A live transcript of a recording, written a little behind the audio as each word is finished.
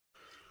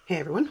Hey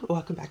everyone,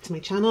 welcome back to my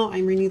channel.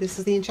 I'm Rini, this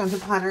is the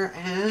Enchanted Planner,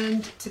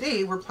 and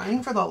today we're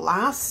planning for the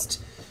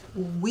last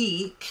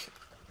week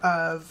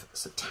of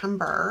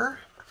September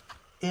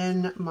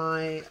in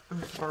my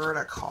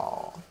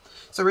vertical.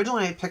 So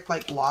originally I picked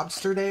like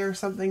Lobster Day or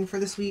something for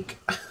this week,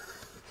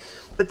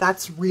 but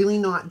that's really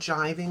not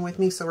jiving with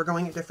me, so we're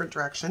going a different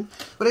direction.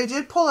 What I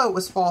did pull out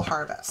was Fall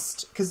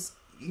Harvest, because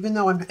even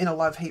though I'm in a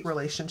love-hate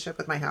relationship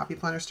with my Happy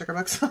Planner sticker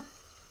books,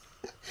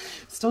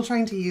 still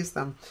trying to use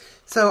them.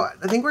 So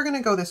I think we're going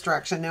to go this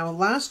direction. Now,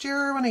 last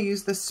year when I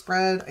used this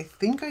spread, I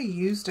think I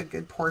used a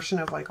good portion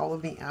of like all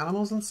of the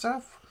animals and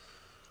stuff.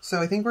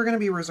 So I think we're going to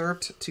be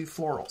reserved to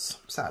florals,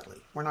 sadly.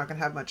 We're not going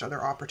to have much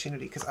other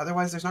opportunity because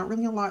otherwise there's not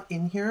really a lot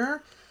in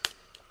here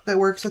that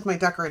works with my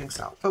decorating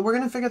style. But we're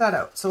going to figure that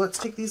out. So let's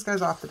take these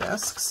guys off the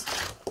discs.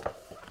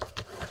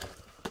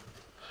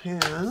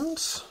 And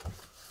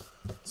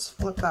let's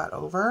flip that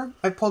over.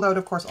 I pulled out,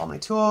 of course, all my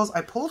tools.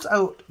 I pulled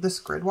out this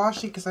grid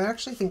washi because I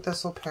actually think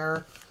this will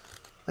pair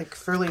like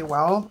fairly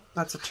well.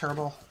 That's a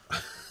terrible,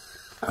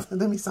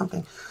 let me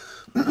something.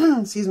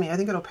 Excuse me. I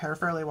think it'll pair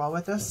fairly well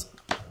with this.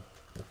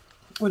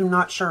 What I'm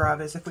not sure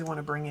of is if we want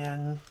to bring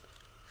in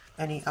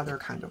any other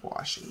kind of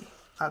washi.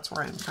 That's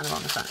where I'm kind of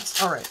on the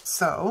fence. All right.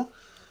 So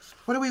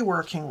what are we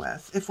working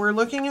with? If we're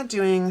looking at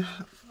doing,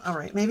 all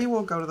right, maybe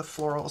we'll go to the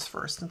florals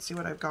first and see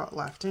what I've got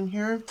left in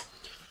here.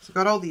 So I've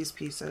got all these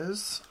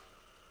pieces,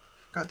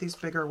 got these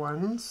bigger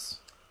ones.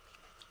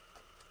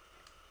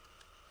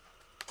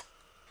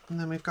 And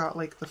then we've got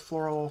like the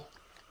floral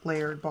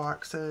layered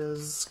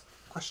boxes,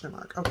 question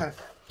mark. Okay.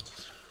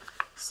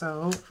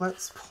 So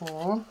let's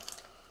pull.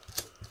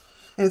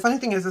 And the funny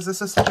thing is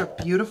this is such a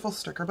beautiful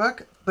sticker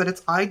book,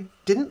 but I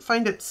didn't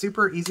find it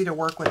super easy to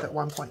work with at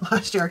one point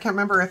last year. I can't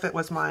remember if it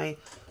was my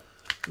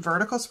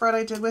vertical spread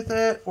I did with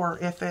it or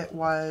if it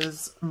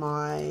was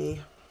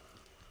my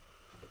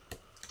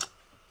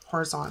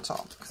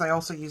horizontal, because I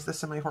also used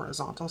this in my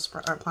horizontal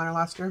planner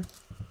last year.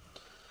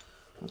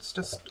 Let's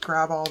just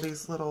grab all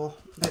these little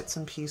bits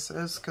and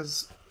pieces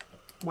because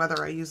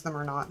whether I use them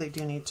or not, they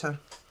do need to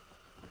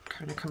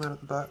kind of come out of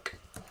the book.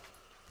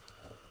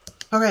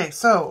 Okay,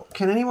 so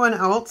can anyone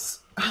else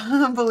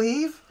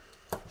believe?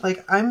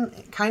 Like I'm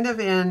kind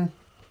of in,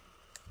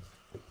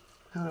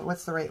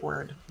 what's the right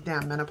word?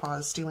 Damn,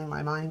 menopause stealing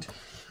my mind.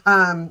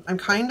 I'm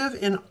kind of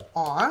in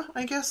awe,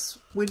 I guess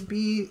would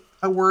be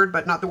a word,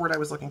 but not the word I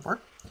was looking for.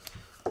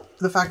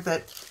 The fact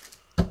that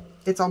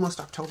it's almost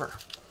October.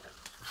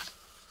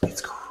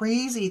 It's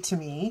crazy to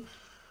me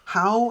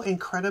how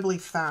incredibly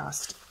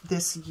fast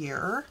this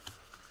year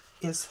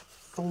is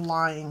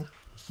flying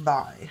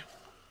by.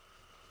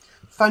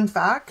 Fun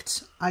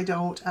fact, I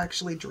don't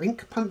actually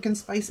drink pumpkin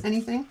spice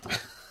anything.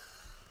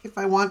 If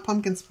I want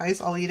pumpkin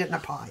spice, I'll eat it in a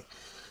pie.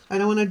 I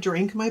don't want to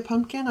drink my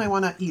pumpkin, I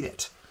want to eat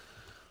it.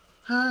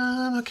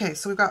 Okay,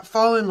 so we've got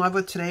fall in love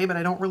with today, but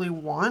I don't really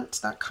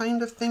want that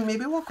kind of thing.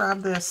 Maybe we'll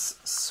grab this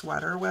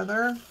sweater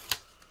weather.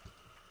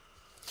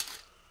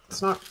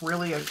 It's not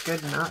really a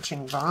good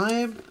matching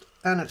vibe,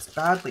 and it's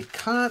badly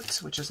cut,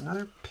 which is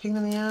another pain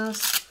in the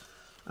ass.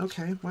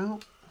 Okay,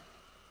 well,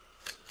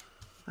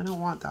 I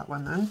don't want that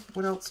one then.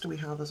 What else do we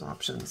have as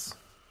options?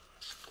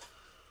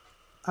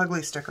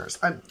 Ugly stickers.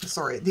 I'm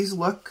sorry, these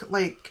look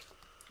like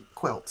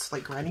quilts,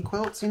 like granny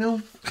quilts, you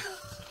know?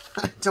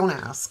 Don't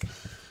ask.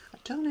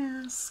 Don't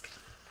ask.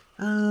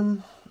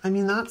 I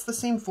mean, that's the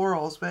same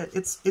florals, but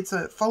it's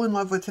a fall in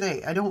love with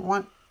today. I don't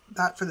want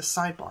that for the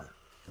sidebar.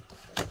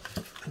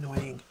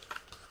 Annoying.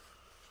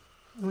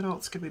 What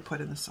else could we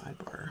put in the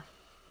sidebar?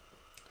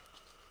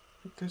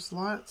 There's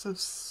lots of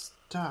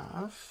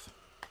stuff.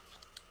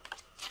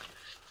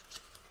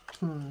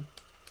 I'm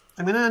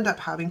going to end up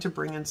having to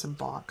bring in some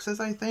boxes,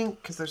 I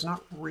think, because there's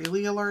not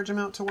really a large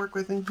amount to work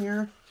with in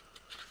here.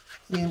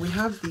 I mean, we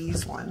have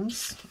these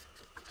ones.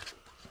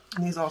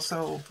 And these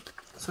also,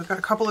 so we've got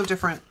a couple of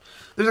different,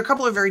 there's a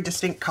couple of very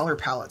distinct color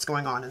palettes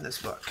going on in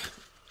this book.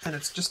 And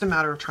it's just a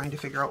matter of trying to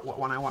figure out what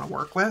one I want to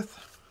work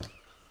with.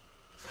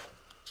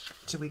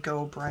 Do we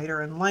go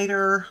brighter and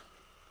lighter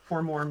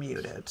or more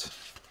muted?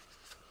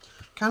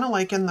 Kind of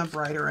like in the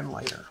brighter and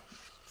lighter.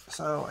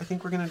 So I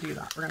think we're going to do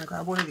that. We're going to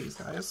grab one of these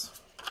guys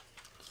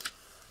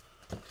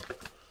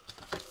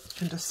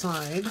and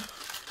decide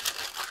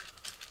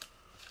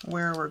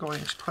where we're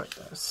going to put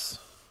this.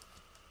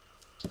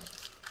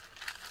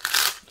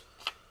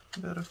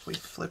 But if we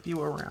flip you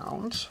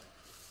around,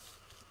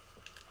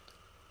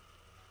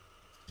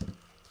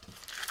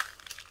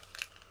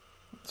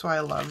 that's why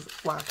I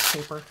love wax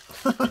paper.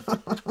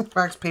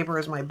 Wax paper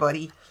is my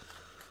buddy.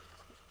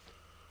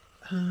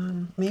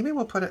 Maybe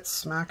we'll put it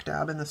smack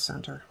dab in the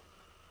center.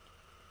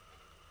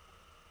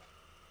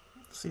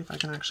 See if I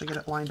can actually get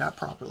it lined up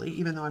properly.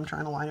 Even though I'm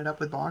trying to line it up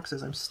with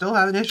boxes, I'm still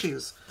having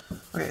issues.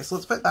 Okay, so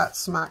let's put that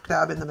smack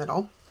dab in the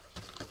middle.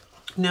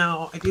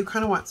 Now, I do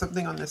kind of want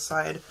something on this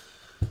side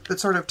that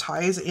sort of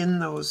ties in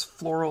those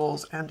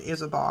florals and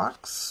is a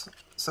box.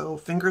 So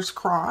fingers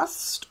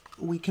crossed,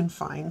 we can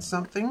find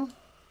something.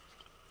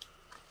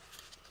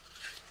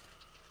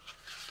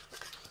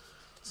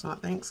 It's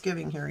not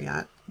Thanksgiving here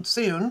yet.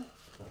 Soon.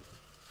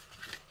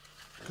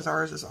 because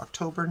ours is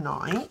October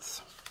 9th.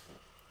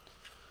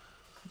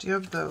 I do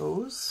have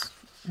those,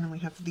 and then we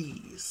have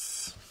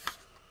these.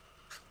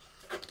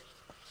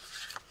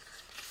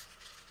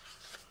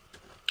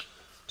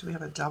 Do we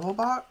have a double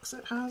box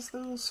that has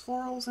those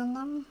florals in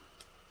them?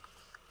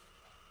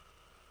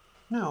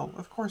 No,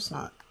 of course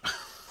not.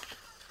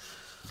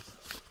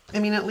 I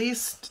mean, at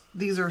least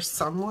these are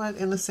somewhat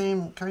in the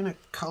same kind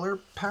of color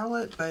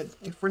palette, but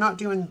if we're not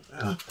doing...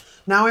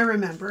 now I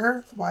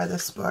remember why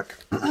this book,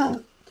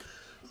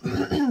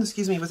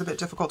 excuse me, was a bit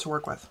difficult to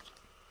work with.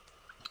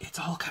 It's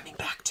all coming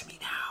back to me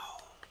now.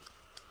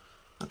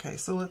 Okay,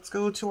 so let's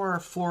go to our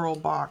floral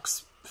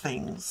box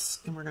things,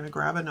 and we're going to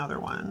grab another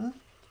one.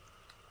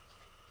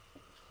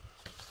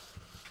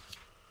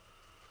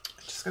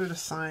 I just got to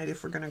decide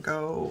if we're going to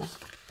go...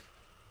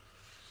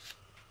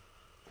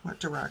 what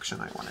direction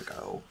I want to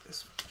go.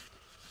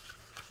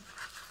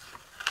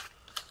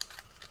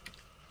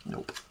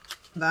 Nope.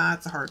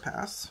 That's a hard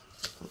pass.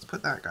 Let's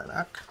put that guy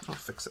back. I'll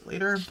fix it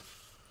later.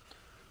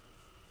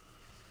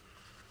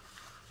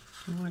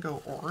 I want to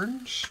go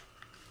orange.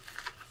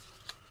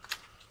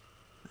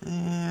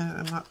 And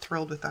I'm not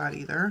thrilled with that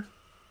either.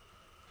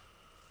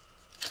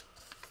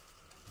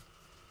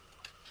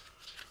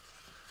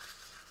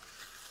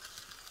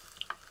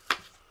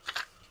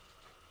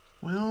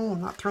 Well,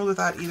 I'm not thrilled with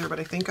that either, but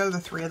I think out of the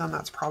three of them,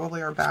 that's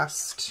probably our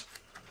best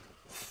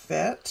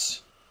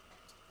fit.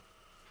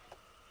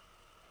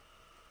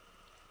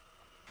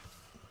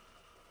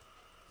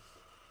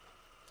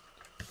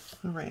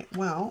 All right,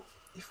 well,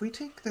 if we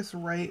take this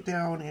right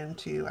down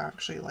into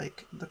actually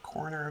like the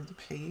corner of the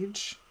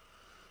page,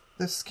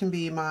 this can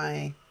be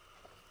my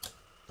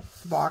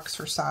box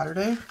for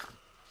Saturday.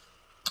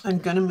 I'm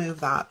gonna move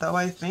that though,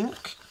 I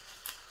think.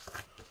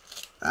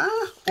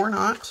 Or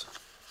not.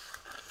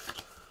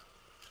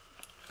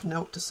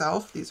 Note to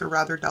self, these are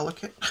rather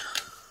delicate.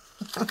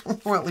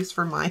 Or at least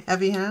for my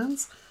heavy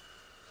hands.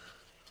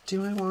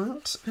 Do I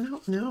want? I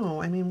don't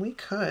know. I mean, we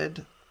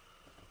could.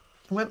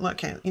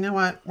 Look, you know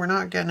what? We're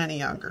not getting any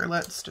younger.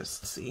 Let's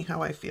just see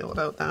how I feel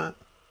about that.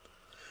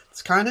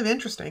 It's kind of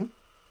interesting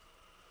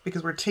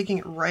because we're taking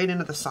it right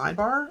into the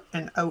sidebar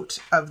and out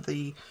of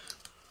the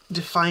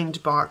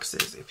defined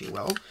boxes, if you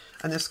will.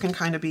 And this can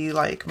kind of be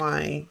like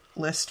my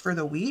list for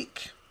the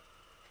week.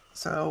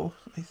 So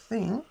I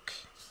think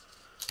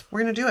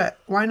we're going to do it.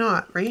 Why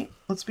not, right?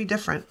 Let's be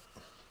different.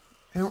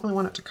 I don't really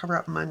want it to cover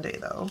up Monday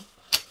though.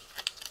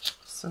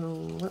 So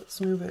let's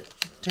move it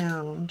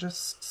down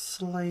just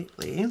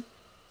slightly.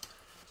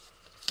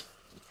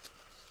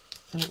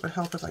 And it would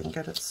help if I can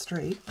get it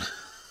straight.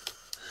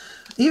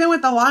 Even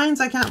with the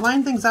lines, I can't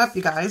line things up,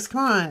 you guys.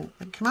 Come on.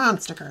 Come on,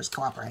 stickers.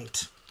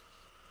 Cooperate.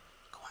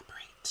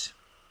 Cooperate.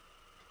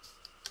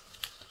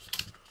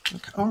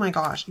 Okay. Oh my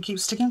gosh. It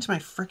keeps sticking to my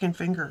freaking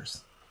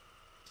fingers.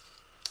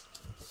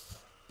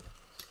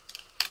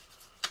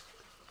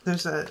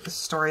 There's a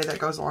story that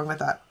goes along with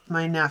that.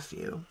 My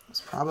nephew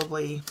was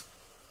probably,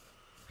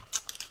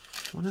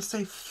 I want to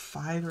say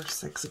 5 or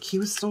 6. Like, he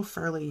was still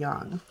fairly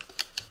young.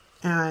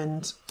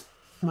 And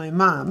my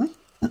mom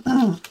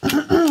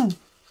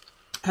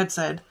had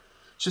said,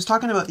 she was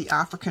talking about the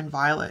African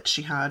violet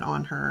she had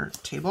on her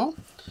table.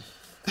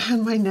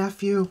 And my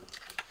nephew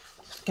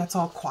gets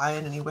all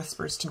quiet and he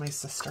whispers to my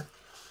sister.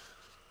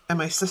 And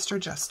my sister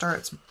just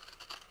starts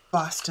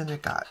busting a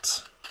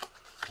gut.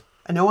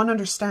 And no one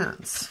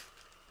understands.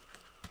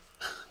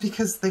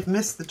 Because they've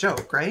missed the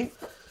joke, right?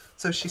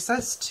 So she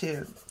says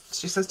to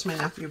my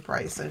nephew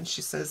Bryson,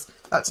 she says,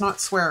 that's not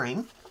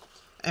swearing.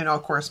 And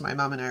of course my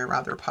mom and I are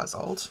rather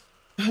puzzled.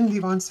 And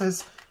Yvonne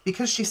says,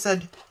 because she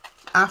said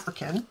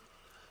African,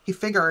 he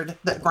figured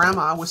that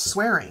grandma was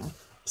swearing,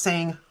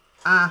 saying,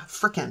 ah,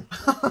 frickin'.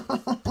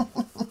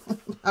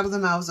 Out of the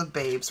mouths of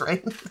babes,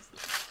 right?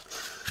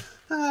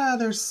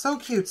 They're so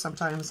cute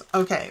sometimes.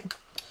 Okay,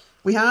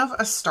 we have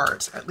a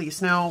start at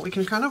least. Now we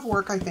can kind of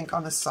work, I think,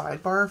 on the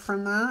sidebar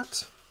from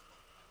that.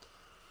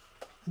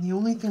 And the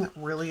only thing that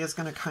really is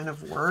going to kind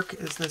of work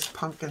is this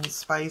pumpkin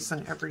spice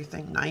and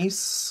everything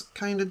nice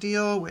kind of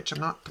deal, which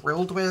I'm not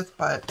thrilled with,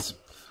 but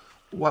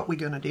what we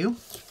going to do?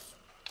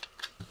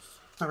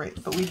 All right,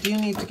 but we do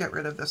need to get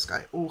rid of this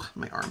guy. Oh,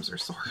 my arms are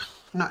sore.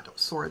 Not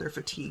sore, they're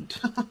fatigued.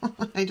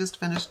 I just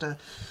finished a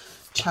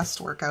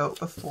chest workout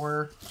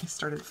before I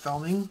started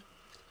filming.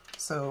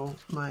 So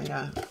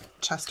my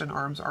chest and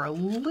arms are a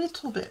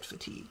little bit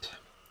fatigued.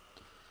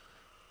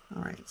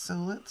 All right, so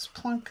let's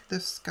plunk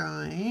this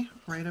guy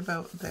right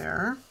about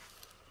there.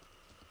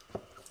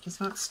 He's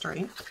not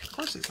straight. Of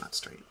course he's not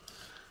straight.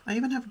 I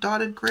even have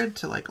dotted grid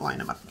to like line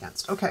him up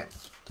against. Okay,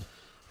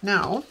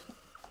 now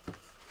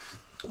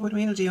what I'm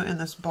going to do in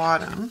this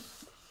bottom,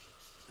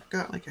 I've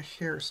got like a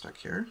hair stuck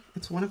here.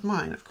 It's one of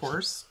mine, of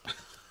course.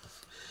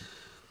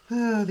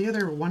 The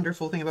other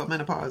wonderful thing about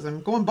menopause,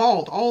 I'm going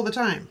bald all the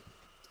time.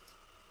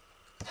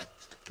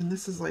 And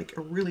this is like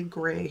a really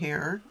gray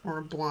hair or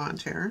a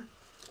blonde hair.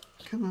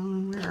 Come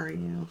on, where are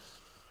you?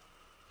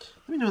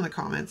 Let me know in the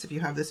comments if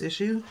you have this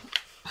issue.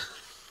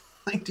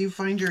 Like, do you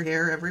find your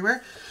hair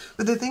everywhere?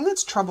 But the thing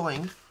that's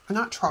troubling,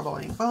 not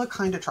troubling, well,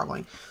 kind of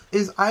troubling,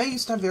 is I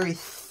used to have very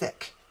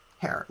thick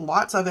hair.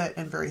 Lots of it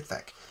and very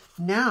thick.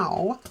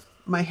 Now,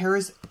 my hair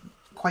is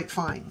quite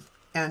fine.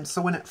 And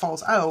so when it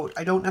falls out,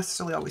 I don't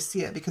necessarily always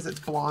see it because it's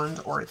blonde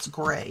or it's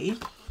gray.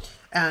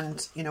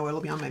 And, you know,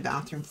 it'll be on my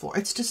bathroom floor.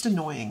 It's just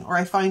annoying. Or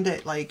I find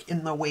it like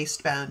in the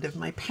waistband of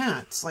my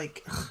pants.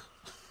 Like,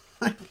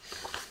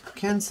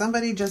 can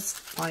somebody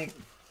just like,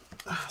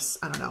 I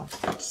don't know.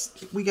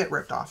 We get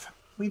ripped off.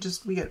 We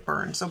get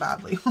burned so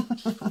badly.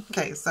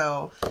 Okay,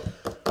 so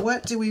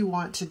what do we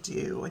want to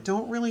do? I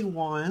don't really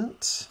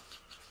want,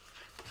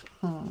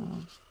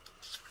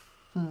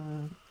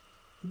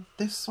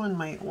 this one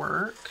might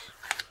work.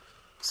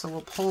 So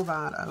we'll pull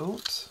that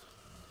out.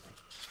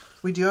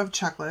 We do have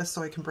checklists,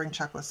 so I can bring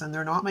checklists in.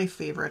 They're not my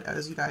favorite,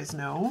 as you guys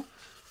know.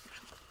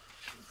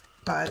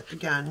 But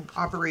again,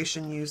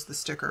 Operation used the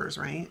stickers,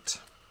 right?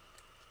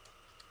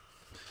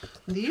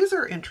 These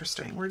are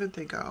interesting. Where did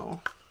they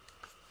go?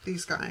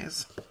 These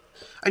guys.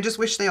 I just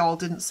wish they all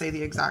didn't say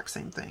the exact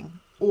same thing.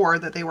 Or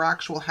that they were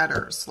actual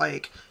headers,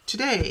 like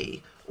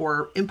today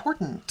or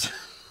important.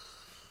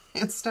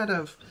 Instead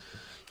of,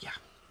 yeah.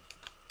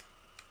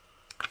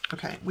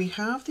 Okay, we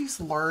have these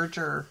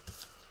larger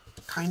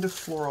kind of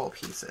floral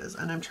pieces,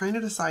 and I'm trying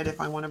to decide if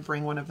I want to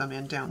bring one of them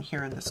in down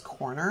here in this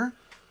corner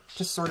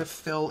to sort of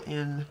fill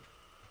in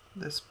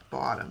this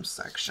bottom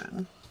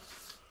section.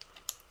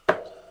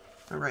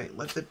 All right,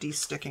 let the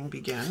de-sticking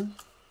begin.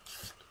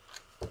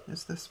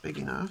 Is this big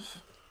enough?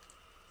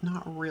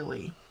 Not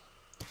really.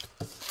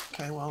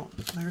 Okay, well,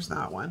 there's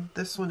that one.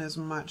 This one is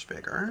much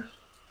bigger.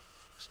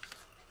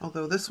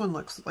 Although this one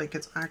looks like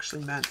it's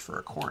actually meant for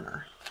a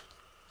corner.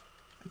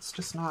 It's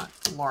just not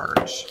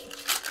large.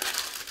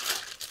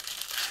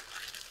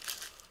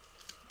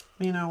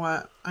 You know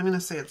what? I'm going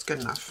to say it's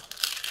good enough.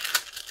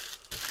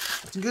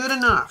 It's good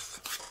enough.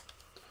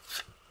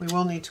 We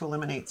will need to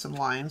eliminate some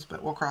lines,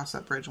 but we'll cross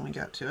that bridge when we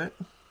get to it.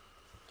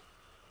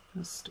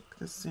 Let's stick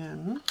this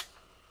in.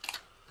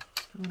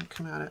 I'm going to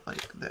come at it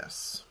like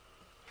this.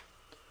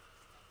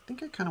 I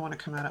think I kind of want to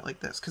come at it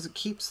like this because it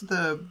keeps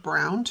the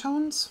brown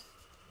tones.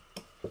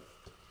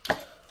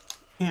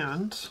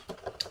 And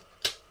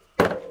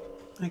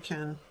I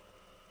can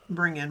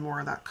bring in more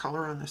of that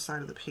color on this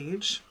side of the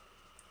page.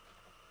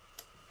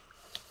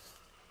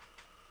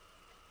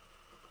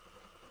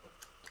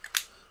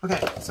 Okay,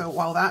 so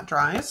while that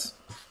dries,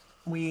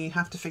 we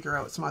have to figure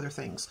out some other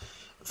things.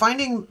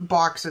 Finding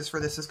boxes for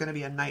this is going to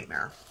be a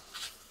nightmare.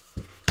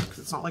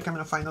 It's not like I'm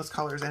going to find those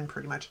colors in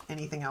pretty much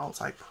anything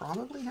else I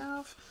probably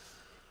have.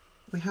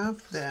 We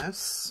have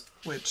this,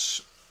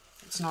 which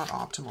it's not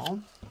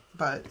optimal,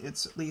 but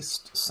it's at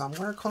least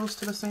somewhere close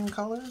to the same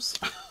colors.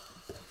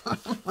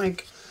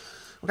 Like,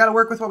 we got to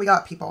work with what we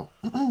got, people.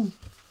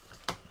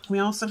 We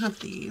also have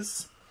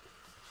these.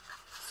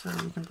 So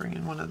we can bring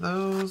in one of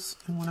those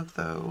and one of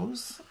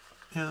those.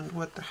 And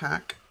what the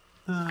heck?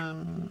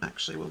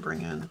 Actually, we'll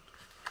bring in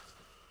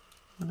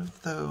one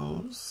of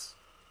those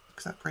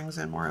because that brings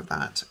in more of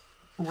that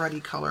ruddy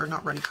color,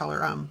 not ruddy color,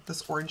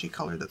 this orangey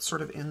color that's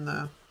sort of in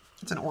the,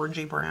 it's an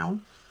orangey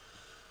brown.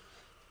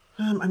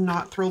 I'm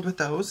not thrilled with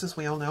those, as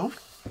we all know.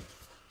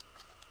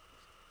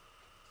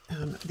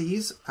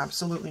 These,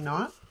 absolutely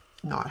not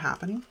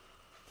happening.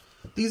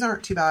 These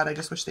aren't too bad. I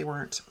just wish they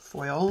weren't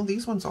foil.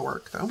 These ones will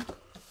work though.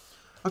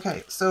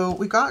 Okay, so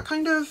we got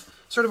kind of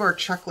sort of our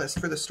checklist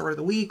for the store of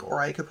the week,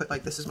 or I could put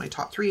like, this is my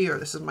top 3, or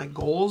this is my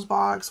goals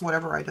box,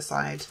 whatever I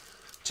decide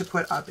to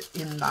put up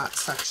in that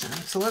section.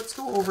 So let's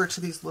go over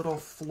to these little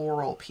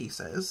floral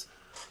pieces,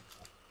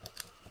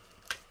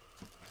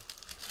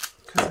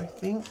 because I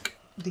think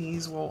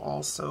these will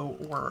also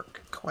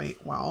work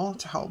quite well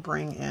to help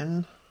bring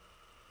in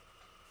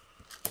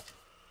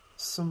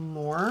some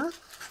more.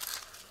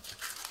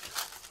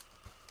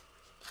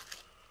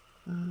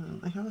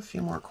 I have a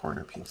few more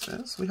corner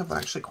pieces. We have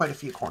actually quite a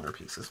few corner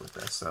pieces with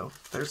this, so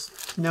there's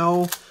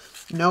no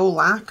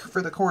lack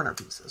for the corner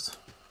pieces.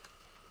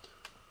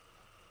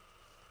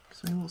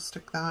 So we will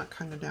stick that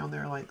kind of down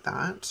there like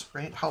that,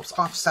 right? Helps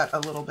offset a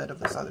little bit of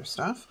this other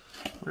stuff.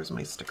 Where's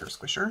my sticker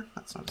squisher?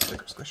 That's not a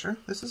sticker squisher.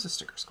 This is a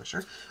sticker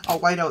squisher. I'll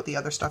white out the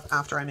other stuff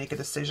after I make a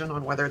decision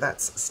on whether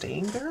that's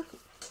staying there.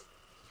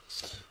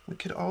 We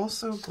could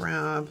also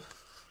grab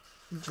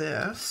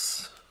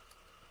this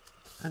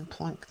and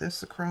plunk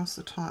this across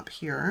the top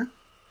here.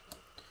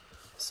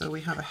 So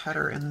we have a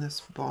header in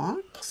this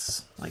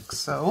box, like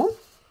so.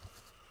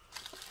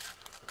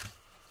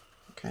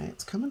 Okay,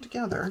 it's coming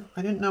together.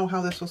 I didn't know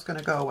how this was going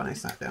to go when I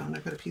sat down.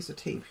 I've got a piece of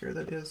tape here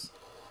that is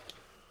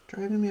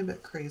driving me a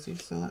bit crazy,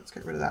 so let's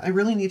get rid of that. I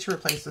really need to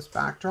replace this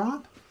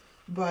backdrop,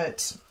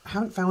 but I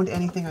haven't found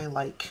anything I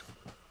like.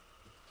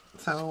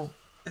 So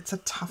it's a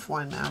tough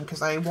one, man,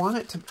 because I want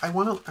it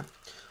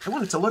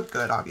to look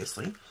good,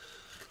 obviously.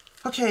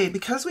 Okay,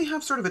 because we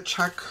have sort of a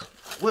check,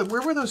 where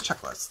were those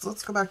checklists?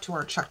 Let's go back to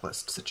our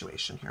checklist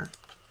situation here.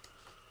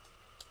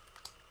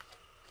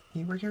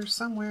 You were here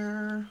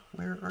somewhere.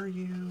 Where are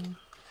you?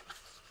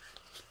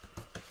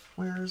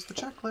 Where's the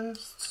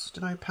checklists?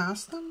 Did I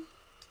pass them?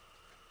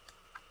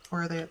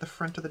 Or are they at the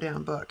front of the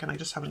damn book and I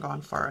just haven't gone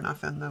far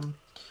enough in them?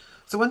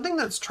 So one thing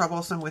that's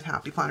troublesome with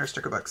Happy Planner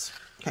sticker books,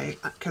 okay,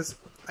 because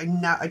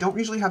I don't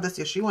usually have this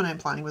issue when I'm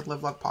planning with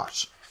Live Love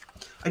Posh.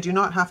 I do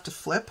not have to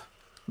flip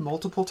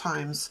multiple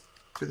times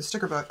through the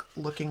sticker book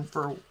looking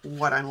for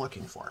what I'm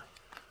looking for.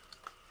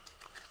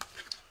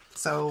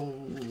 So,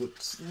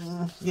 it's,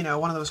 you know,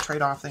 one of those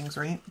trade-off things,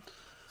 right?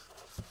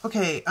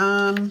 Okay,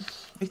 I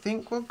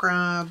think we'll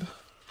grab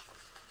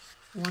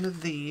one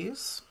of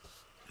these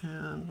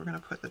and we're going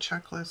to put the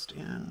checklist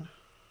in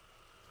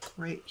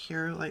right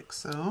here like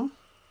so.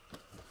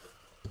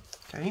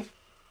 Okay,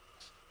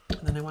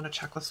 and then I want a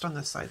checklist on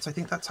this side. So I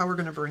think that's how we're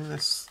going to bring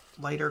this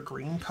lighter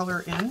green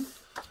color in,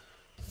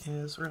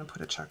 is we're going to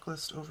put a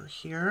checklist over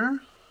here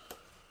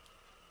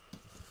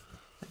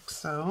like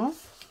so.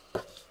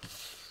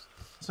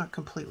 It's not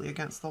completely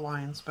against the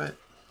lines, but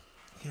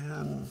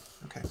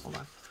okay,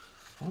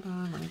 hold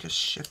on, let me just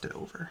shift it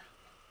over.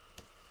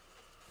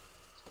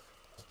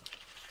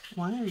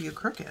 Why are you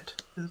crooked?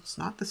 It's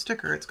not the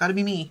sticker, it's got to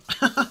be me.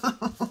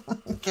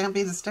 It can't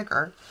be the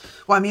sticker.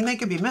 Well, I mean, they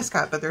could be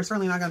miscut, but they're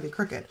certainly not going to be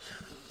crooked.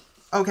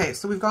 Okay,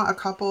 so we've got a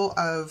couple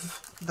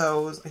of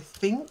those. I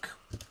think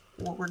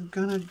what we're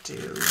going to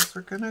do is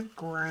we're going to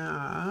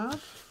grab,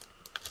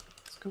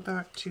 let's go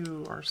back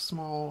to our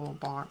small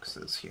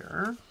boxes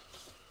here.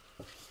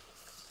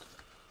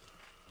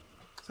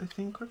 I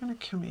think we're going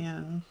to come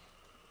in.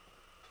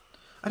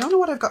 I don't know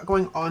what I've got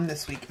going on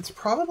this week. It's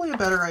probably a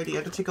better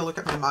idea to take a look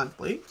at my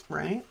monthly,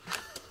 right?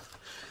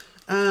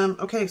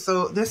 Okay,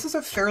 so this is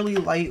a fairly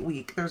light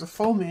week. There's a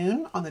full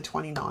moon on the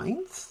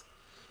 29th,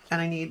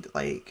 and I need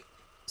like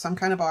some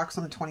kind of box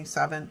on the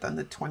 27th and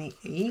the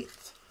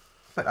 28th.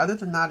 But other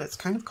than that, it's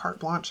kind of carte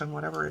blanche on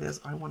whatever it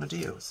is I want to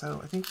do.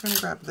 So I think we're going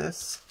to grab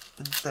this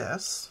and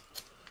this.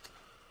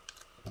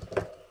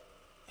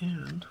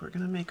 And we're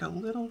going to make a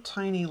little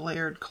tiny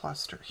layered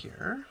cluster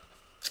here.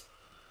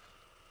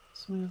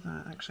 Smooth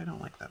that. Actually, I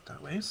don't like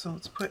that way. So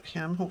let's put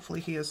him. Hopefully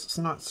he is, it's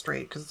not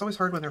straight, because it's always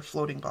hard when they're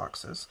floating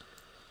boxes.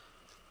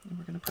 And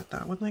we're going to put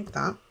that one like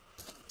that.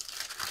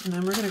 And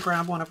then we're going to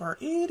grab one of our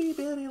itty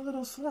bitty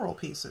little floral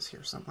pieces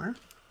here somewhere.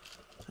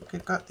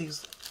 I've got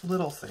these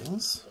little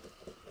things.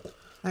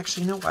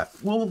 Actually, you know what?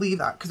 We'll leave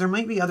that, because there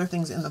might be other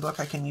things in the book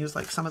I can use,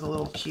 like some of the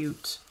little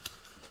cute...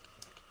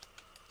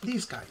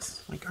 These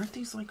guys, like, aren't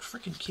these like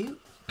freaking cute?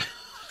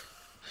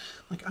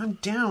 Like, I'm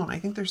down. I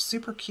think they're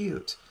super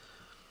cute.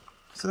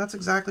 So that's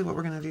exactly what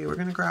we're going to do. We're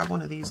going to grab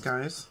one of these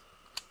guys.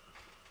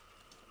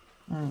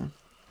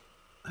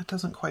 That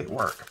doesn't quite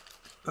work,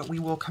 but we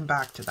will come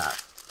back to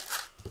that.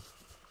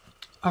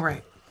 All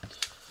right.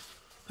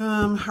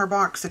 Our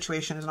box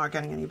situation is not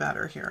getting any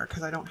better here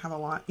because I don't have a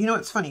lot. You know,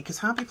 it's funny because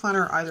Happy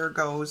Planner either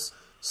goes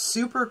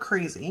super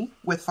crazy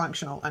with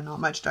functional and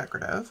not much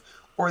decorative,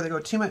 or they go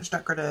too much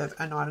decorative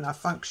and not enough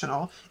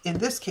functional. In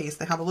this case,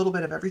 they have a little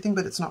bit of everything,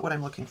 but it's not what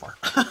I'm looking for.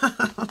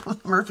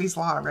 Murphy's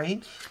Law,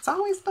 right? It's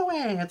always the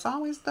way. It's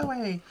always the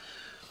way.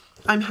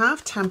 I'm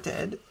half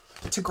tempted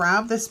to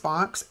grab this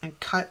box and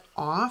cut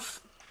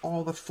off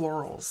all the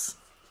florals,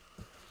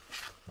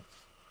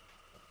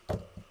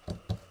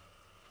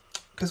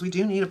 because we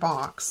do need a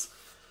box.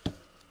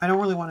 I don't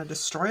really want to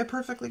destroy a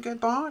perfectly good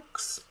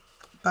box,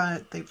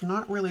 but they've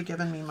not really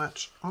given me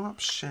much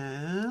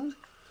option.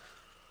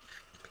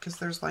 Because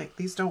there's like,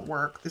 these don't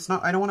work. It's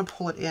not, I don't want to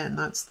pull it in.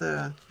 That's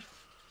the,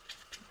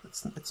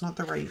 it's not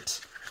the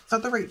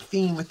right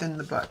theme within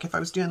the book. If I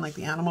was doing like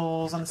the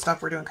animals and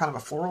stuff, we're doing kind of a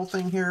floral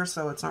thing here.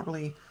 So it's not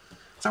really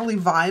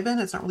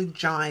vibing. It's not really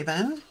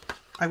jiving.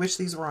 I wish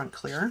these were on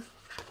clear.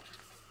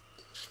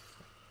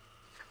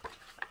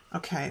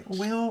 Okay,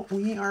 well,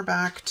 we are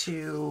back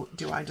to,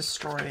 do I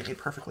destroy a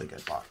perfectly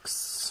good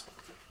box?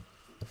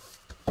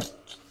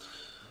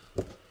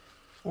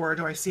 Or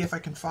do I see if I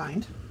can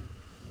find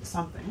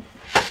something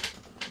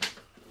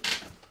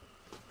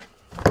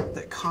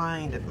that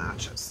kind of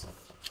matches?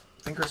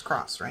 Fingers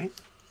crossed, right?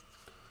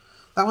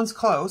 That one's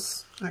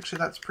close. Actually,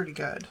 that's pretty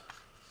good.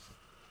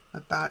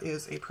 But that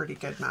is a pretty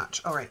good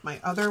match. All right, my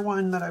other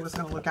one that I was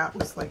going to look at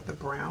was like the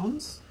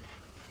browns.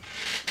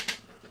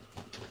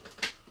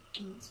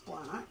 It's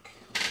black.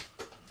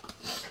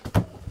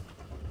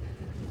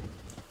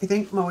 I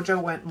think Mojo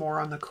went more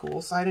on the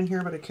cool side in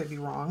here, but I could be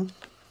wrong.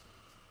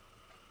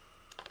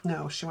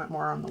 No, she went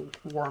more on the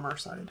warmer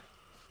side.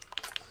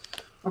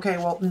 Okay,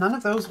 well, none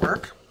of those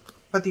work,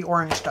 but the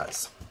orange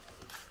does.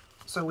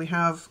 So we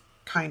have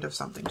kind of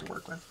something to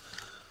work with.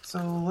 So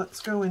let's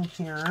go in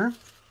here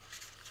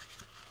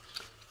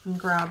and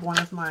grab one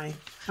of my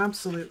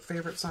absolute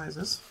favorite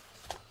sizes.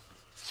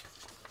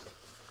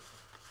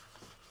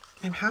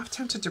 I'm half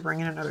tempted to bring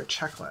in another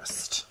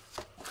checklist.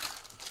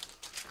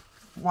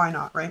 Why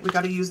not, right? We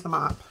got to use them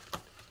up.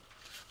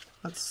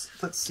 Let's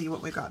see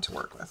what we got to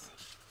work with.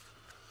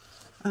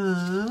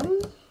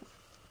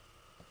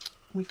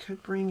 We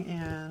could bring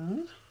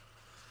in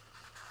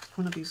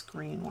one of these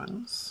green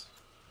ones.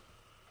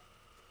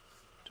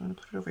 Do I want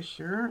to put it over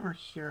here or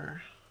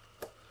here?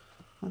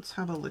 Let's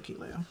have a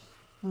looky-loo.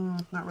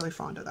 Not really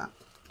fond of that.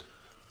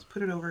 Let's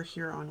put it over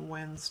here on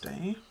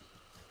Wednesday.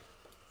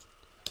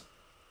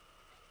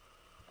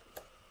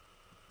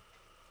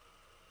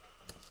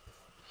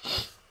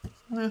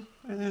 I'm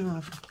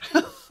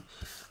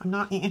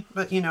not eating,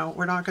 but you know,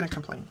 we're not going to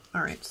complain.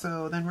 All right,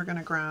 so then we're going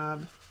to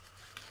grab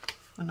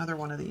another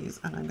one of these,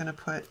 and I'm going to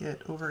put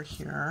it over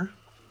here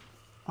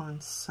on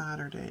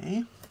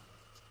Saturday.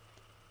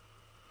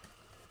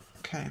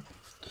 Okay.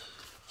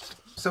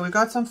 So we've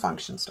got some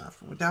function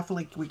stuff.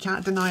 We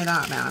can't deny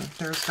that, man.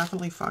 There's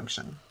definitely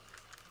function.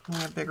 We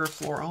have bigger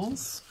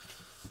florals.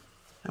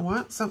 I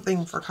want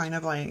something for kind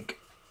of like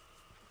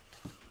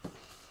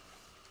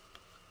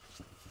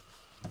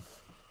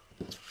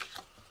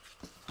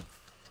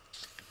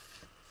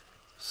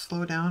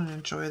slow down and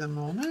enjoy the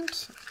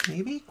moment.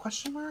 Maybe?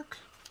 Question mark?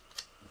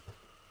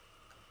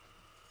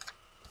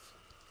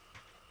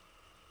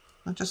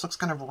 That just looks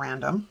kind of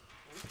random.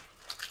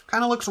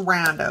 Kind of looks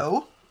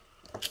rando.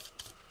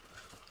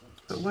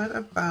 But what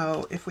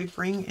about if we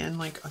bring in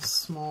like a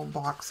small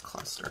box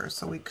cluster?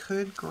 So we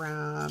could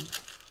grab,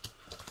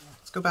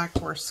 let's go back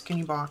to our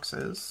skinny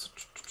boxes.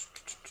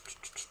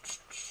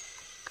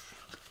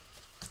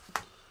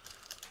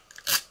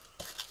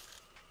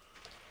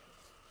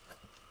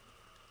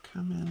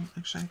 Come in,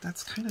 actually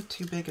that's kind of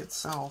too big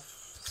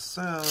itself.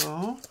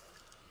 So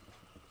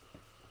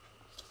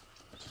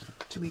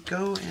do we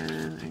go in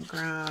and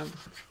grab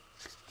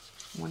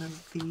one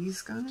of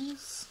these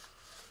guys?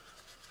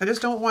 I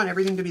just don't want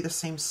everything to be the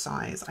same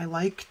size. I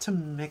like to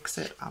mix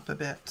it up a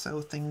bit so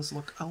things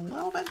look a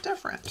little bit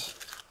different.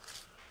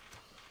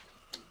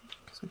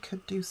 Because we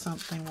could do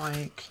something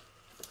like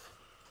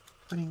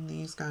putting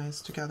these guys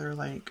together,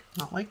 like,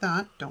 not like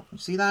that. Don't you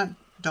see that?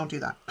 Don't do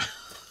that.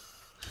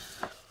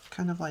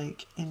 Kind of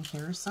like in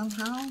here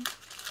somehow.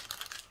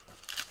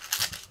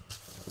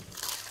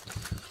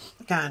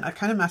 Again, I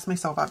kind of messed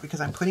myself up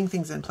because I'm putting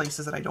things in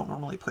places that I don't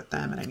normally put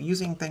them, and I'm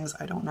using things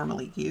I don't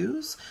normally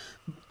use.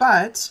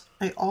 But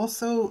I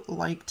also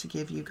like to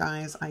give you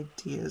guys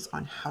ideas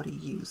on how to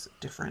use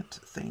different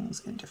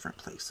things in different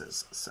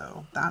places.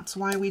 So that's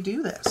why we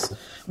do this.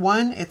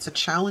 One, it's a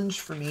challenge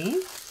for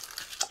me.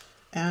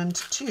 And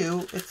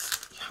two,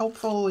 it's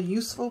helpful,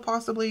 useful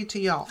possibly to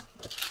y'all.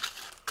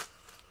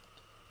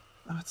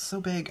 Oh, it's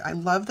so big. I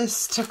love this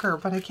sticker,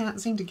 but I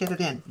can't seem to get it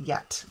in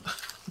yet.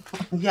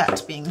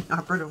 Yet being the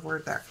operative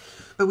word there.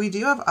 But we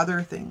do have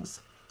other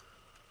things.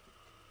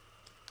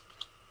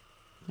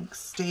 Like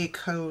stay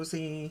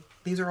cozy.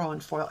 These are all in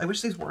foil. I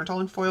wish these weren't all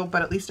in foil,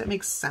 but at least it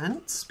makes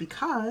sense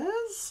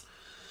because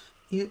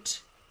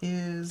it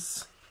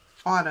is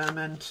autumn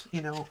and,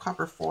 you know,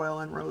 copper foil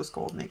and rose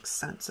gold makes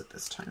sense at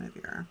this time of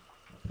year.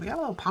 We got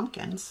little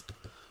pumpkins.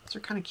 These are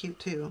kind of cute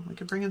too. We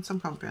could bring in some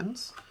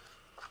pumpkins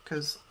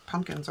because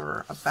pumpkins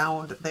are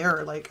abound.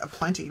 They're like a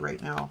plenty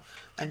right now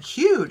and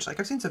huge. Like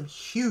I've seen some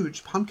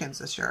huge pumpkins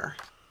this year.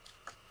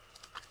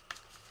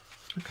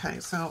 Okay,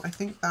 so I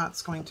think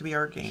that's going to be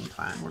our game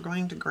plan. We're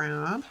going to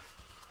grab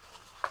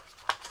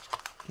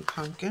a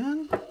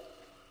pumpkin.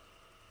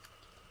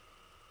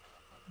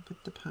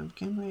 Put the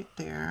pumpkin right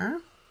there.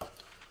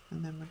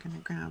 And then we're going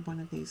to grab one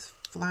of these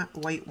flat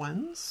white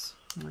ones.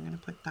 And we're going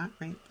to put that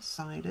right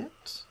beside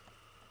it.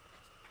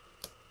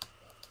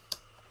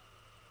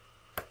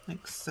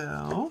 Like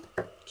so.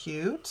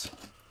 Cute.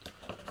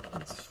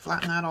 Let's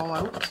flatten that all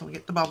out so we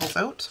get the bubbles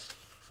out.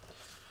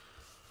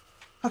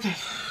 Okay.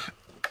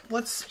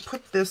 Let's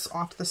put this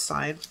off to the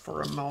side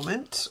for a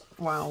moment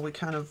while we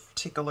kind of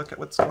take a look at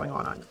what's going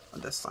on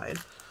this side.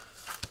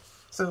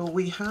 So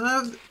we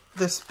have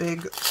this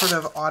big sort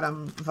of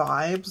autumn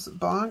vibes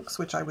box,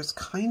 which I was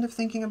kind of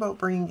thinking about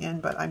bringing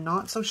in, but I'm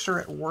not so sure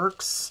it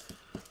works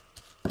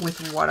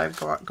with what I've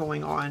got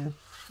going on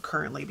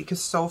currently,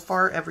 because so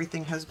far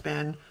everything has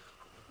been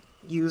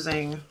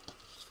using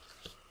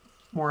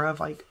more of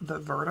like the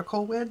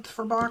vertical width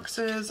for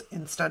boxes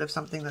instead of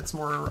something that's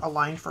more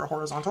aligned for a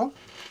horizontal.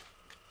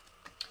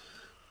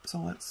 So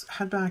let's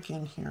head back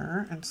in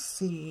here and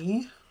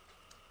see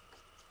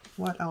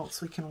what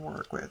else we can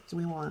work with. Do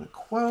we want a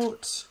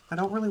quote? I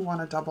don't really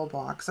want a double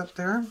box up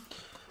there.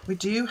 We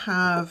do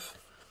have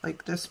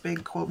like this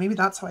big quote. Maybe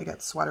that's how I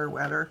get sweater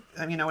weather.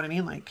 I mean, you know what I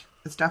mean? Like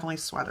it's definitely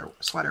sweater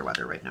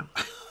weather right now.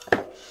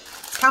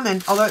 It's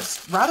coming, although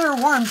it's rather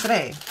warm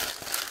today.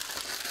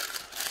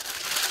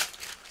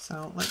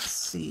 So let's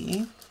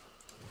see.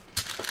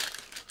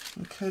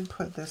 We could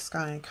put this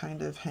guy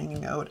kind of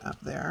hanging out up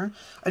there.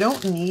 I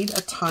don't need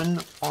a ton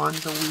on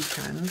the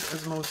weekends,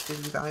 as most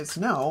of you guys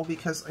know,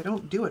 because I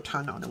don't do a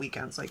ton on the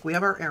weekends. Like we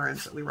have our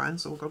errands that we run,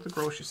 so we'll go to the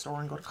grocery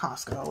store and go to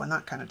Costco and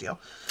that kind of deal.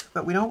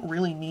 But we don't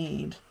really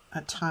need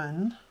a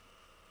ton.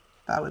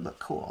 That would look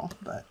cool,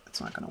 but it's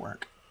not going to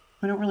work.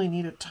 We don't really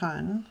need a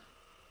ton.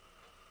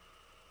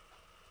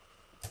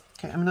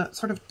 Okay, I'm going to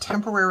sort of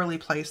temporarily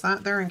place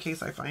that there in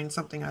case I find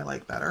something I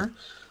like better.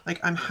 Like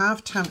I'm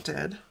half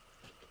tempted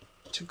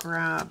to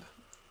grab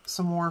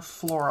some more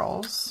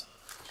florals.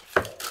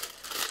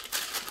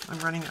 I'm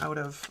running out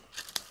of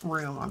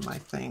room on my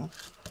thing.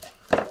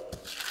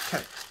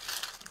 Okay,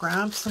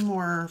 grab some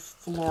more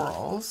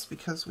florals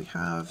because we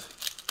have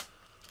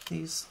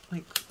these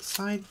like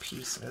side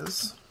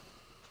pieces,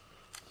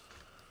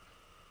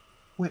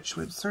 which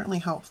would certainly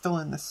help fill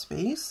in the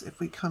space if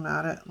we come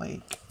at it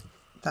like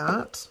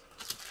that.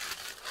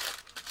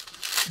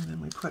 And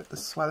then we put the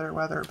sweater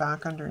weather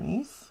back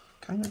underneath,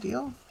 kind of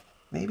deal.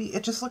 Maybe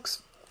it just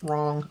looks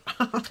wrong.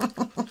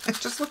 It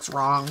just looks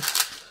wrong.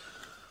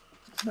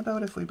 What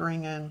about if we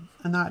bring in,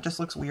 and that just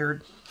looks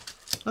weird.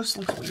 This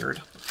looks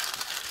weird.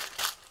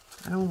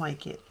 I don't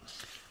like it.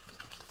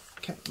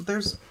 Okay,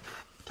 there's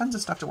tons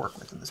of stuff to work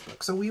with in this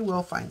book, so we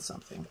will find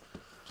something.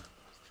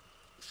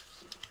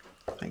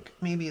 Like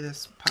maybe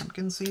this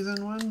pumpkin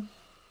season one.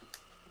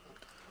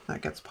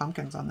 That gets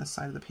pumpkins on this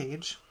side of the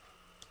page.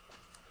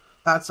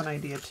 That's an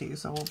idea too,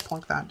 so we'll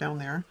plunk that down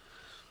there.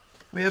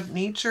 We have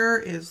nature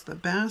is the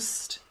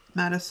best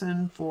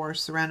medicine for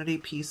serenity,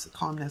 peace,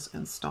 calmness,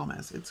 and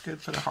stillness. It's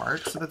good for the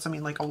heart. So that's, I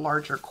mean, like a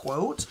larger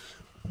quote,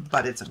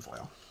 but it's in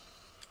foil.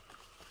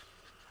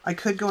 I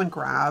could go and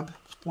grab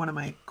one of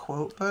my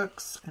quote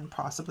books and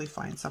possibly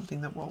find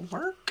something that will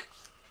work,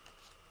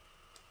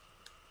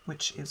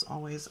 which is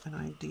always an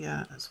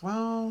idea as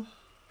well.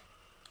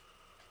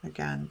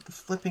 Again, the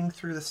flipping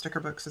through the sticker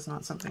books is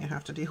not something I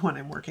have to do when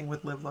I'm working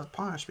with Live, Love,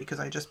 Posh, because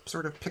I just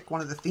sort of pick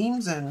one of the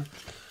themes and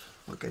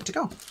we're good to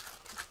go.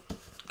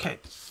 Okay,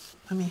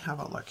 let me have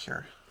a look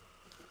here.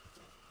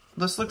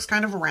 This looks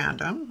kind of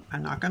random.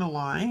 I'm not going to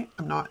lie.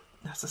 I'm not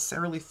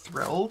necessarily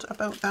thrilled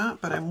about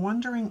that, but I'm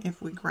wondering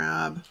if we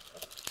grab...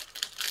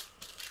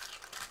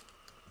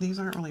 These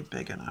aren't really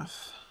big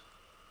enough.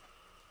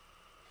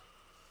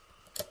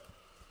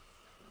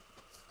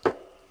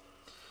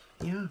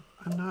 Yeah,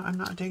 I'm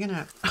not digging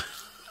it.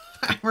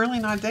 I'm really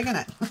not digging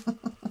it.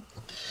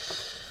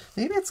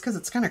 Maybe it's because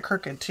it's kind of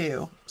crooked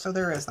too. So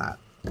there is that.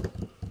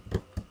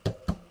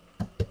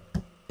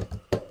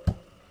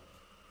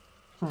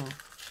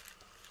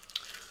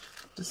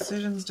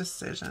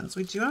 Decisions.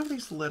 We do have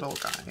these little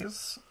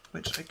guys,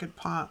 which I could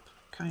pop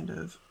kind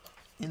of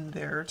in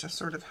there to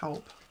sort of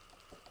help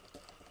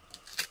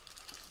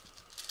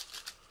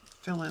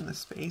fill in the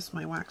space.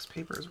 My wax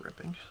paper is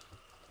ripping.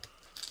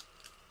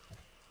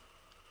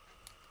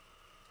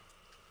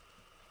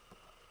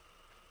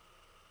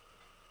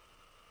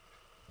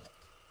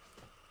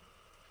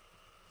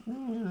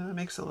 That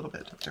makes a little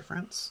bit of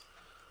difference.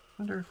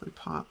 I wonder if we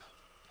pop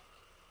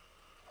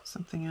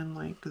something in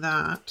like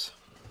that.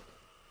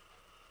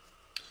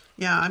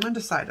 Yeah, I'm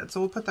undecided,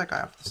 so we'll put that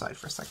guy off the side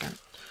for a second.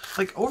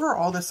 Like,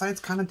 overall, this side's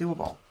kind of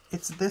doable.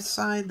 It's this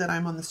side that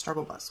I'm on the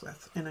struggle bus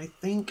with, and I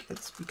think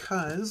it's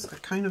because I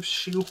kind of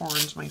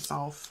shoehorned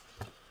myself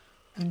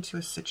into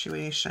a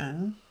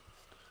situation,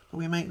 but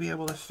we might be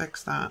able to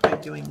fix that by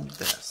doing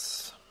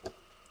this.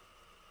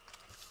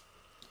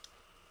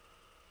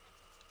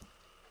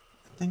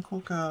 I think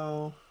we'll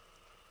go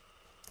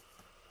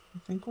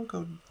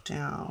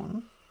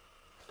down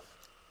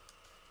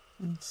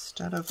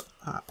instead of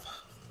up.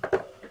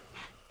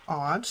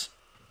 Odd,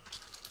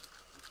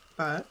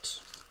 but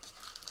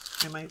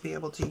I might be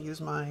able to use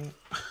my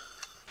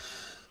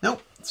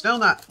nope, still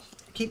not.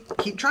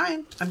 Keep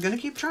trying. I'm gonna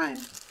keep trying.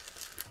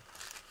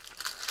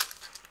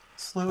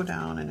 Slow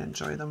down and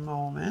enjoy the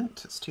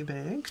moment. It's too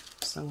big,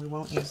 so we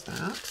won't use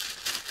that.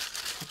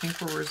 I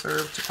think we're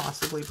reserved to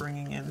possibly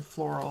bringing in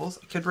florals.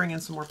 I could bring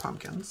in some more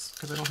pumpkins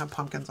because I don't have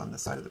pumpkins on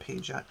this side of the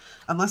page yet,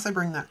 unless I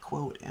bring that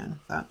quote in.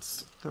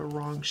 That's the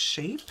wrong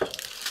shape.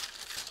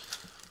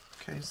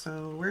 Okay,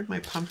 so where'd my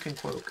pumpkin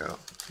quote go?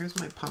 Here's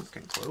my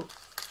pumpkin quote.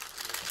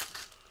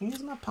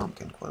 Here's my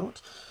pumpkin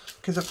quote.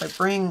 Because if I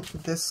bring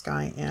this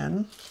guy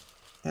in,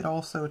 it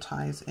also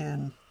ties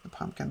in the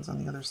pumpkins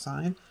on the other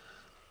side.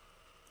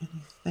 And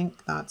I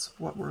think that's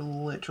what we're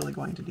literally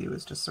going to do,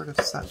 is just sort of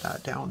set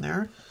that down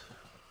there.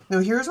 Now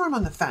here's where I'm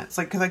on the fence,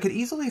 like, because I could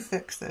easily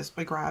fix this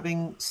by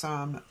grabbing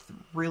some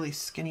really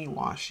skinny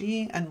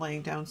washi and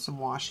laying down some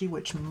washi,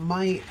 which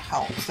might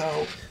help.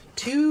 So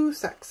 2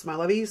 secs, my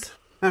lovies.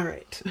 All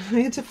right, I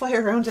had to play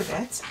around a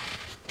bit.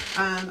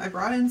 I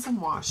brought in some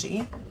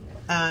washi,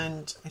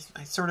 and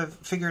I sort of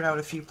figured out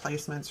a few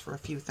placements for a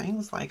few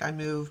things. Like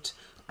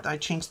I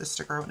changed the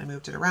sticker out and I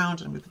moved it around,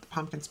 and I moved the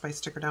pumpkin spice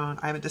sticker down.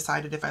 I haven't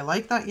decided if I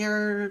like that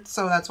yet,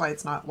 so that's why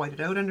it's not whited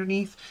out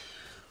underneath.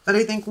 But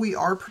I think we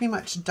are pretty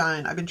much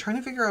done. I've been trying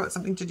to figure out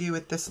something to do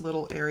with this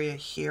little area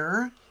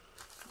here.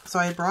 So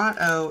I brought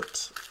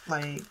out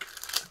like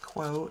a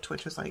quote,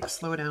 which was like,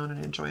 slow down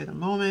and enjoy the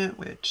moment,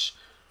 which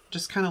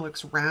just kind of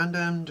looks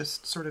random,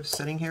 just sort of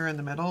sitting here in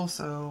the middle,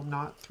 so I'm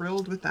not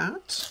thrilled with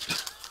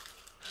that.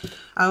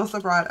 I also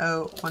brought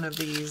out one of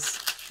these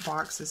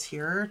boxes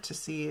here to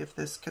see if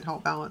this could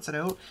help balance it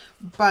out.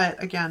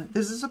 But again,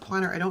 this is a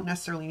planner I don't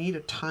necessarily need a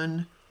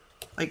ton,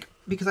 like,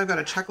 because I've got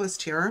a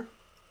checklist here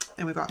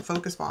and we've got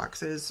focus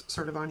boxes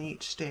sort of on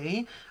each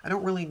day. I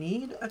don't really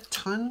need a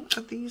ton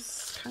of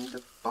these kind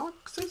of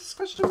boxes,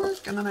 question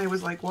mark. And then I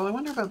was like, well, I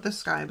wonder about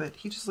this guy, but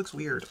he just looks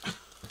weird.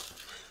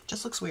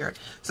 Just looks weird.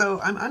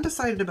 So I'm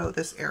undecided about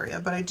this area,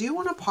 but I do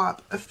want to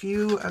pop a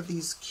few of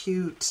these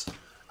cute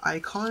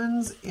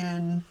icons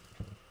in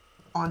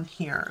on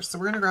here. So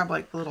we're going to grab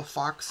like the little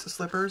fox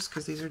slippers,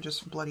 because these are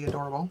just bloody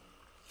adorable.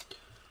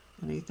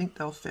 And I think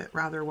they'll fit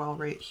rather well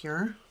right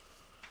here.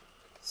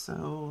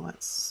 So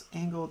let's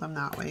angle them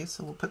that way.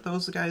 So we'll put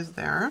those guys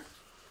there.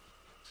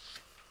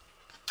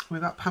 We've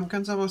got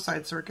pumpkins on both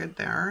sides, so we're good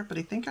there. But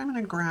I think I'm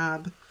going to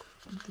grab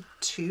the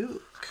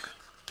toque,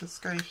 this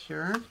guy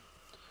here.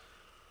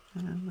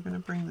 And we're going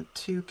to bring the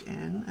toque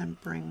in and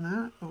bring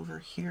that over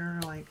here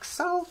like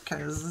so,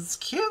 because it's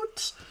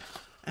cute.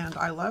 And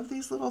I love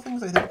these little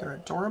things. I think they're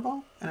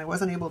adorable. And I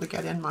wasn't able to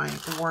get in my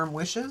warm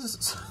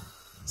wishes,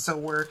 so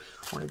we're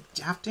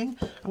adapting.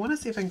 I want to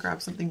see if I can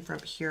grab something from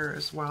up here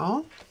as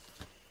well.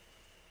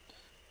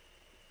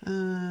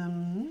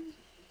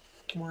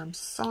 Warm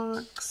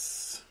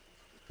socks,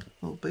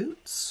 little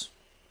boots.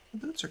 The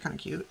boots are kind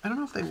of cute. I don't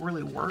know if they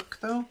really work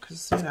though,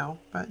 because, you know,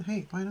 but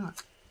hey, why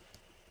not?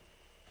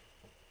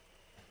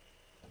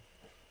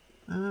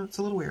 It's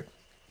a little weird.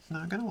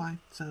 Not gonna lie,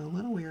 it's a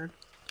little weird.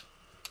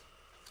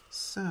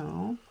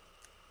 So,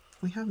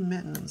 we have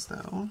mittens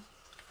though.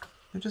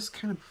 They're just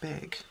kind of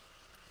big.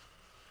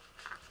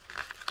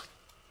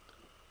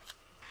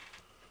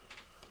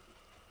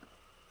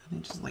 And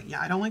they just like,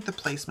 yeah, I don't like the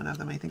placement of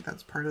them. I think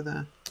that's part of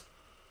the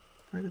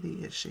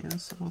issue.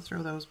 So we'll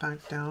throw those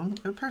back down.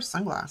 A pair of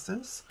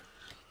sunglasses.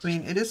 I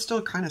mean, it is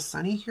still kind of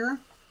sunny here.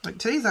 Like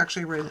today's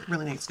actually a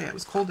really nice day. It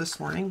was cold this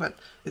morning, but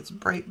it's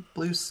bright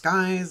blue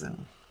skies,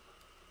 and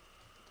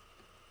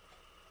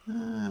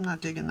I'm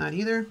not digging that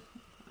either.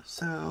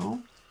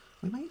 So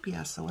we might be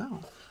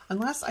SOL.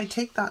 Unless I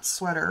take that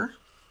sweater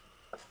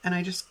and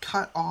I just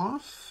cut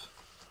off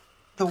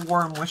the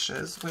warm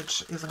wishes,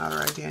 which is another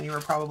idea, and you were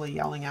probably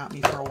yelling at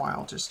me for a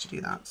while just to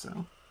do that.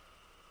 So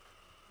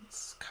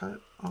let's cut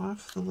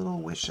off the little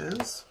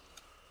wishes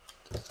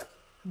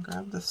and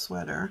grab the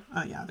sweater.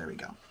 Oh yeah, there we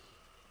go.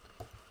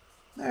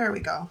 There we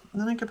go.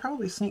 And then I could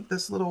probably sneak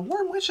this little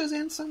warm wishes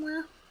in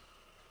somewhere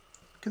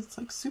because it's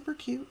like super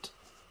cute.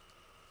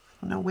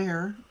 I don't know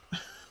where.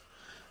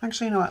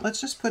 Actually, you know what?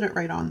 Let's just put it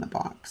right on the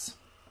box.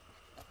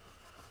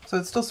 So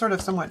it's still sort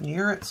of somewhat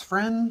near its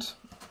friend,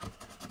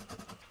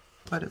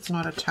 but it's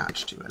not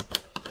attached to it.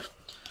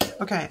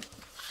 Okay.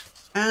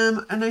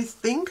 And I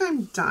think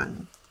I'm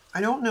done.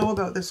 I don't know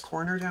about this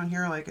corner down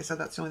here. Like I said,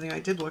 that's the only thing. I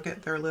did look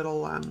at their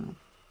little,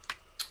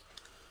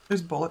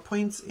 there's bullet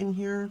points in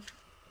here.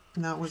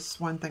 And that was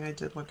one thing I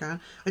did look at.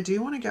 I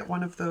do want to get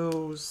one of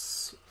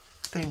those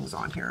things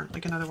on here,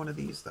 like another one of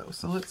these though.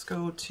 So let's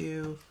go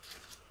to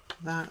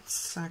that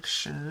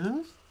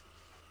section.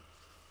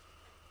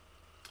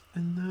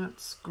 And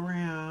let's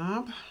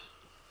grab,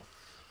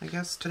 I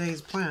guess,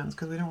 today's plans,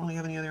 because we don't really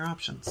have any other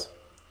options.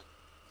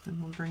 And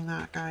we'll bring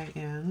that guy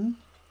in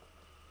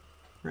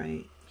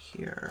right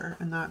here.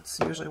 And that's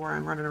usually where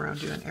I'm running around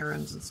doing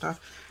errands and stuff.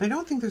 And I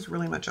don't think there's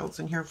really much else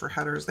in here for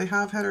headers. They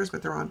have headers,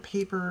 but they're on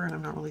paper, and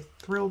I'm not really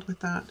thrilled with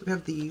that. We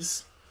have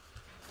these.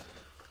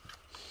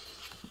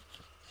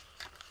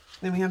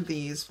 Then we have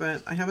these,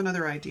 but I have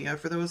another idea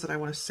for those that I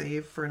want to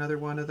save for another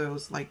one of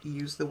those, like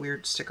use the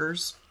weird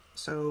stickers.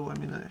 So I'm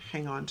going to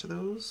hang on to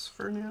those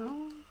for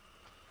now.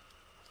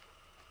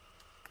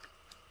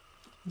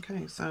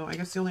 Okay, so I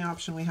guess the only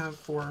option we have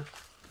for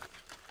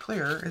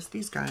clear is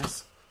these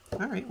guys.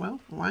 All right,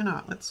 well, why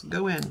not? Let's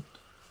go in.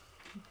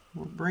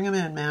 We'll bring them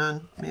in,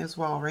 man. May as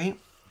well, right?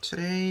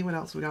 Today, what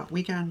else? We got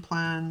weekend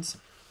plans,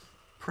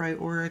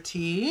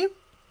 priority,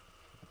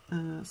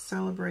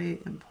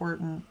 celebrate,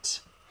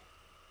 important,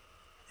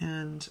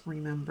 and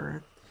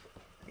remember.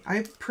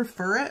 I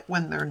prefer it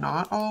when they're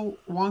not all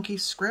wonky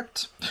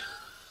script.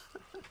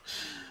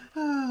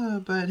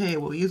 But hey,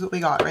 we'll use what we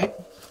got, right?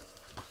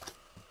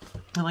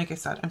 And like I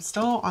said, I'm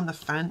still on the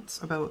fence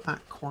about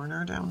that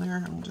corner down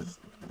there. I'm just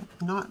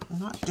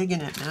not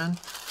digging it, man.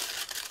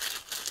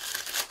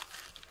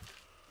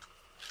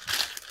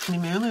 I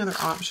mean, my only other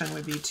option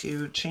would be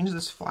to change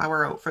this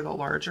flower out for the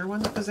larger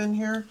one that was in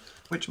here,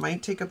 which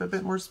might take up a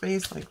bit more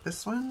space, like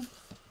this one.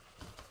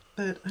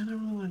 But I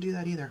don't really want to do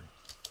that either.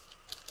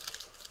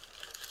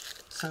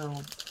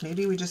 So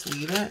maybe we just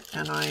leave it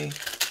and I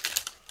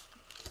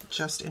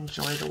just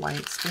enjoy the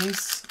white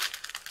space.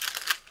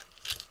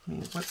 I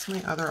mean, what's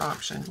my other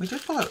option? We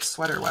did pull out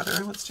sweater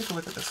weather. Let's take a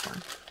look at this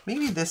one.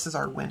 Maybe this is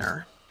our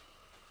winner.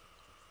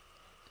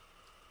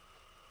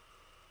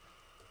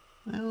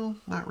 Well,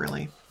 not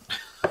really.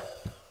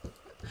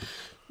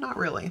 Not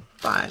really,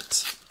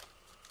 but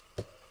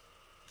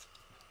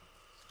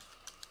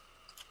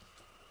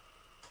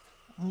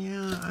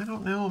yeah, I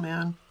don't know,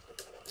 man.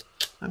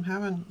 I'm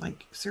having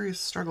like serious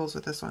struggles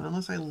with this one,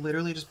 unless I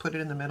literally just put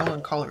it in the middle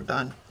and call her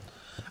done.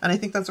 And I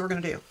think that's what we're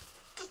gonna do.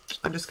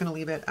 I'm just gonna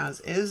leave it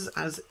as is,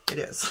 as it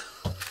is.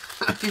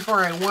 Before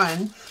I,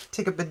 one,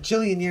 take a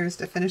bajillion years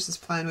to finish this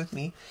plan with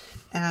me.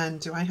 And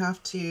do I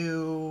have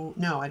to,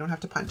 no, I don't have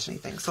to punch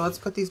anything. So let's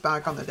put these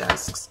back on the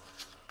desks.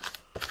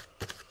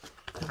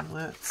 And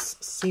let's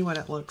see what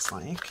it looks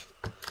like.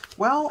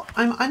 Well,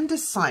 I'm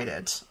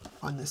undecided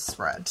on this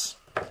spread.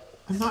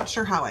 I'm not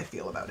sure how I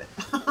feel about it.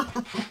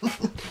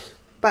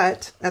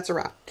 But that's a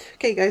wrap.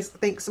 Okay, guys,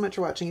 thanks so much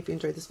for watching. If you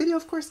enjoyed this video,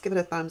 of course, give it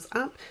a thumbs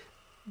up.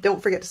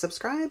 Don't forget to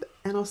subscribe,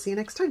 and I'll see you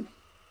next time.